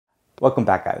Welcome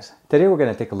back, guys. Today we're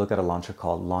going to take a look at a launcher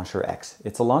called Launcher X.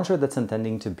 It's a launcher that's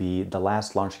intending to be the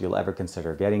last launcher you'll ever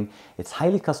consider getting. It's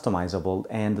highly customizable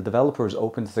and the developer is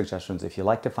open to suggestions. If you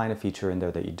like to find a feature in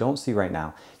there that you don't see right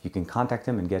now, you can contact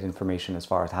him and get information as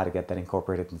far as how to get that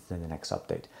incorporated into the next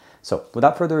update. So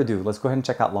without further ado, let's go ahead and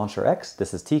check out Launcher X.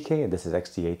 This is TK and this is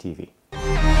XDA TV.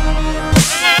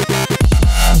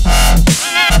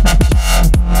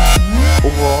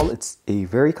 Overall, it's a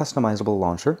very customizable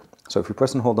launcher. So if you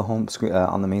press and hold the home screen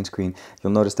on the main screen,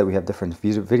 you'll notice that we have different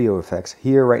video effects.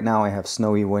 Here right now I have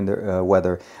snowy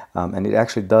weather, and it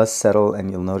actually does settle,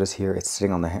 and you'll notice here it's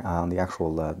sitting on the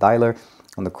actual dialer,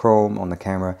 on the chrome, on the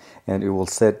camera, and it will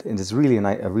sit, and it's really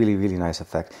a really nice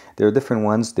effect. There are different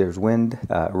ones. There's wind,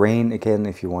 rain again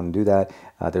if you want to do that.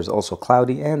 There's also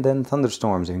cloudy, and then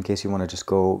thunderstorms in case you want to just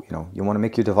go, you want to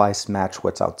make your device match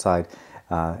what's outside,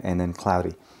 and then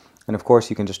cloudy. And of course,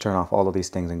 you can just turn off all of these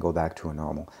things and go back to a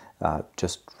normal,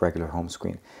 just regular home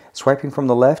screen. Swiping from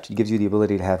the left gives you the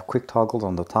ability to have quick toggles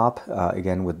on the top,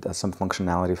 again with some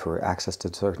functionality for access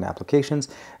to certain applications.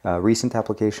 Recent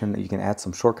application, you can add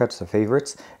some shortcuts to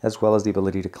favorites, as well as the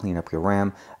ability to clean up your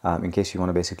RAM in case you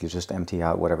want to basically just empty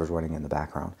out whatever's running in the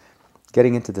background.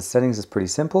 Getting into the settings is pretty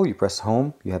simple. You press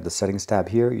home, you have the settings tab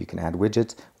here, you can add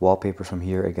widgets, wallpapers from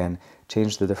here, again,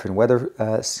 change the different weather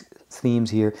themes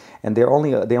here, and they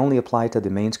only apply to the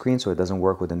main screen, so it doesn't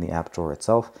work within the app drawer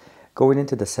itself. Going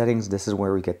into the settings, this is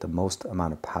where we get the most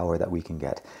amount of power that we can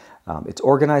get. It's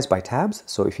organized by tabs,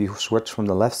 so if you switch from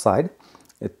the left side,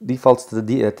 it defaults to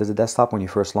the desktop when you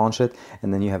first launch it,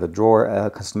 and then you have a drawer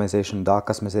customization, dock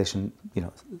customization,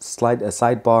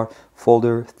 sidebar,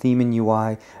 folder, theme and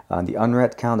UI, the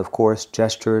unread count, of course,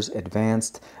 gestures,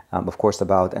 advanced, of course,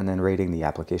 about, and then rating the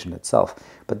application itself.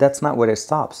 But that's not where it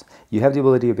stops. You have the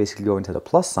ability to basically go into the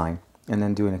plus sign and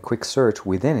then doing a quick search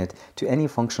within it to any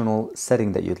functional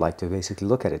setting that you'd like to basically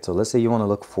look at it. So let's say you want to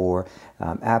look for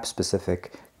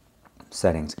app-specific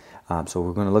settings. So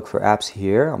we're going to look for apps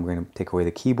here. I'm going to take away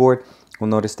the keyboard. We'll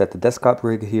notice that the desktop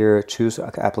rig here, choose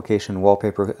application,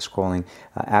 wallpaper scrolling,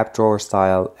 app drawer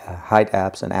style, hide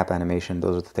apps, and app animation.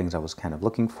 Those are the things I was kind of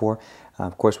looking for.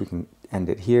 Of course, we can end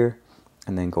it here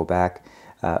and then go back.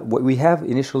 What we have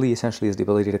initially essentially is the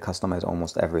ability to customize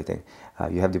almost everything.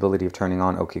 You have the ability of turning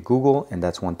on OK Google, and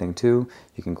that's one thing too.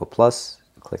 You can go plus,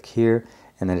 click here,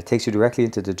 and then it takes you directly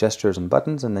into the gestures and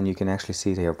buttons, and then you can actually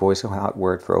see their voice out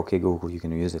word for OK Google. You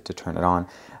can use it to turn it on.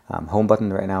 Home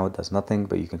button right now, it does nothing,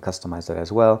 but you can customize that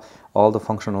as well. All the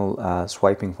functional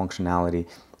swiping functionality,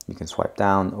 you can swipe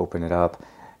down, open it up,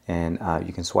 and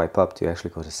you can swipe up to actually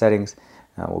go to settings.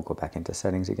 We'll go back into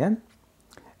settings again.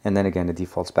 And then again, it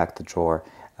defaults back to drawer.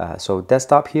 So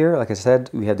desktop here, like I said,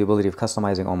 we have the ability of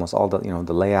customizing almost all the,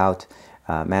 the layout,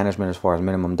 management as far as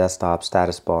minimum desktop,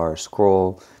 status bar,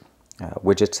 scroll,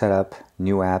 widget setup,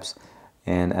 new apps,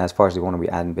 and as far as you want to be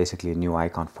adding basically a new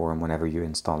icon for them whenever you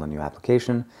install a new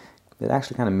application. It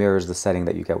actually kind of mirrors the setting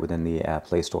that you get within the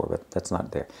Play Store, but that's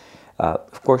not there.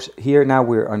 Of course, here now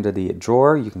we're under the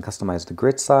drawer. You can customize the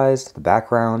grid size, the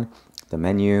background, the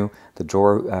menu, the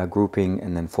drawer grouping,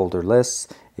 and then folder lists.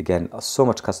 Again, so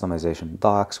much customization.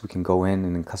 Docs, we can go in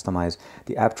and then customize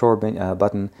the app drawer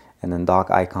button, and then dock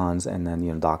icons, and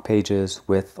then dock pages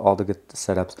with all the good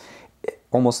setups.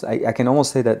 I can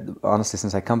almost say that honestly,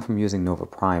 since I come from using Nova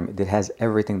Prime, it has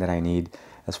everything that I need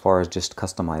as far as just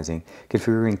customizing,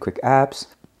 configuring quick apps,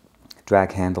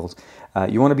 drag handles.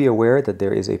 You want to be aware that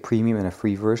there is a premium and a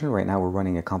free version. Right now we're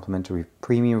running a complimentary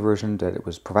premium version that it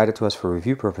was provided to us for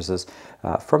review purposes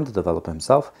from the developer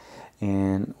himself.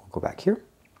 And we'll go back here.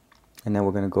 And then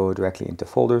we're going to go directly into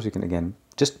folders. You can, again,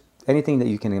 just anything that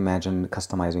you can imagine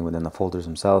customizing within the folders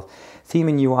themselves. Theme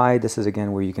and UI, this is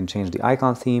again where you can change the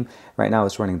icon theme. Right now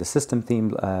it's running the system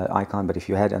theme icon, but if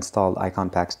you had installed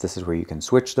icon packs, this is where you can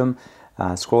switch them.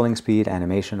 Scrolling speed,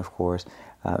 animation, of course.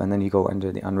 And then you go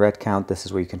under the unread count. This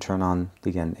is where you can turn on,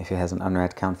 again, if it has an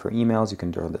unread count for emails, you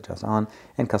can turn that just on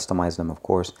and customize them, of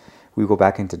course. We go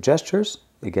back into gestures.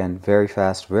 Again, very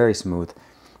fast, very smooth.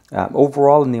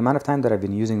 Overall, in the amount of time that I've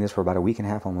been using this for about a week and a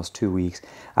half, almost 2 weeks,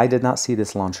 I did not see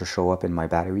this launcher show up in my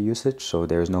battery usage, so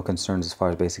there's no concerns as far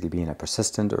as basically being a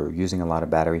persistent or using a lot of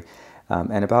battery.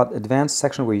 And about advanced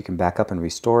section where you can back up and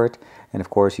restore it, and of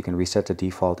course you can reset the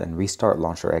default and restart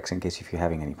Launcher X in case if you're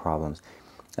having any problems.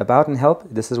 About and help,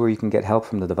 this is where you can get help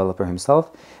from the developer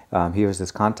himself. Here's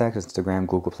his contact, Instagram,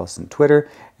 Google+, and Twitter.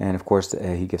 And of course,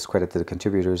 he gives credit to the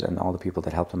contributors and all the people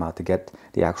that helped him out to get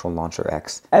the actual Launcher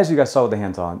X. As you guys saw with the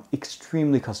hands-on,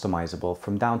 extremely customizable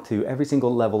from down to every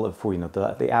single level of,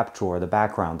 the app drawer, the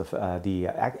background,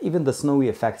 even the snowy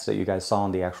effects that you guys saw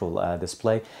on the actual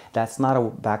display. That's not a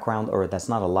background, or that's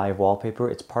not a live wallpaper.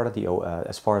 It's part of the,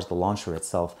 as far as the launcher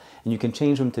itself. And you can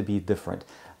change them to be different.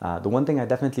 The one thing I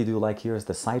definitely do like here is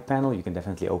the side panel. You can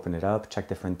definitely open it up, check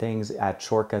different things, add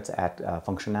shortcuts, add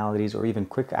functionalities, or even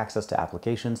quick access to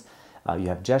applications. You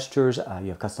have gestures, you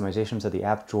have customizations of the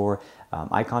app drawer,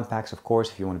 icon packs, of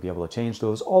course, if you want to be able to change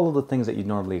those. All of the things that you'd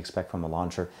normally expect from a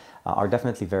launcher are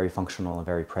definitely very functional and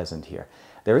very present here.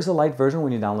 There is a light version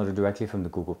when you download it directly from the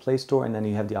Google Play Store, and then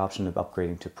you have the option of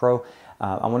upgrading to Pro.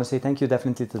 I want to say thank you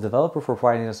definitely to the developer for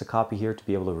providing us a copy here to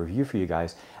be able to review for you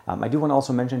guys. I do want to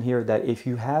also mention here that if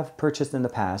you have purchased in the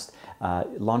past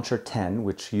Launcher 10,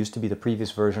 which used to be the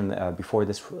previous version before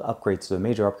this upgrades, the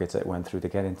major upgrades that went through to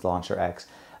get into Launcher X,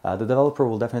 the developer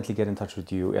will definitely get in touch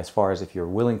with you as far as if you're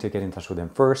willing to get in touch with him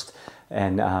first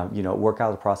and work out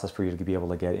the process for you to be able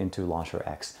to get into Launcher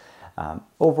X.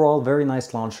 Overall, very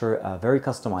nice launcher, very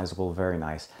customizable, very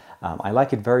nice. I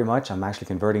like it very much. I'm actually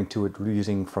converting to it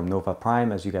using from Nova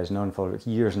Prime. As you guys know, for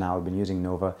years now I've been using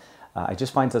Nova. I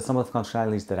just find that some of the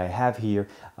functionalities that I have here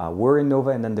were in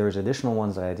Nova, and then there's additional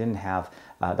ones that I didn't have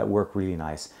that work really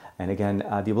nice. And again,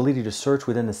 the ability to search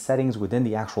within the settings within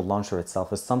the actual launcher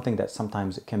itself is something that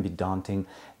sometimes can be daunting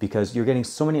because you're getting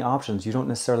so many options. You don't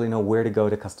necessarily know where to go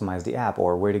to customize the app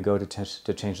or where to go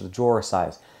to change the drawer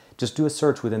size. Just do a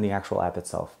search within the actual app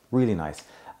itself. Really nice.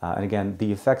 And again,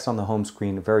 the effects on the home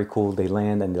screen, very cool. They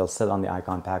land and they'll sit on the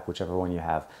icon pack, whichever one you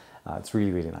have. It's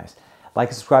really, really nice. Like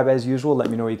and subscribe as usual. Let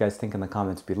me know what you guys think in the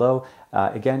comments below.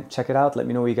 Again, check it out. Let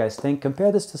me know what you guys think.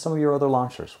 Compare this to some of your other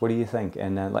launchers. What do you think?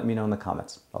 And let me know in the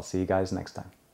comments. I'll see you guys next time.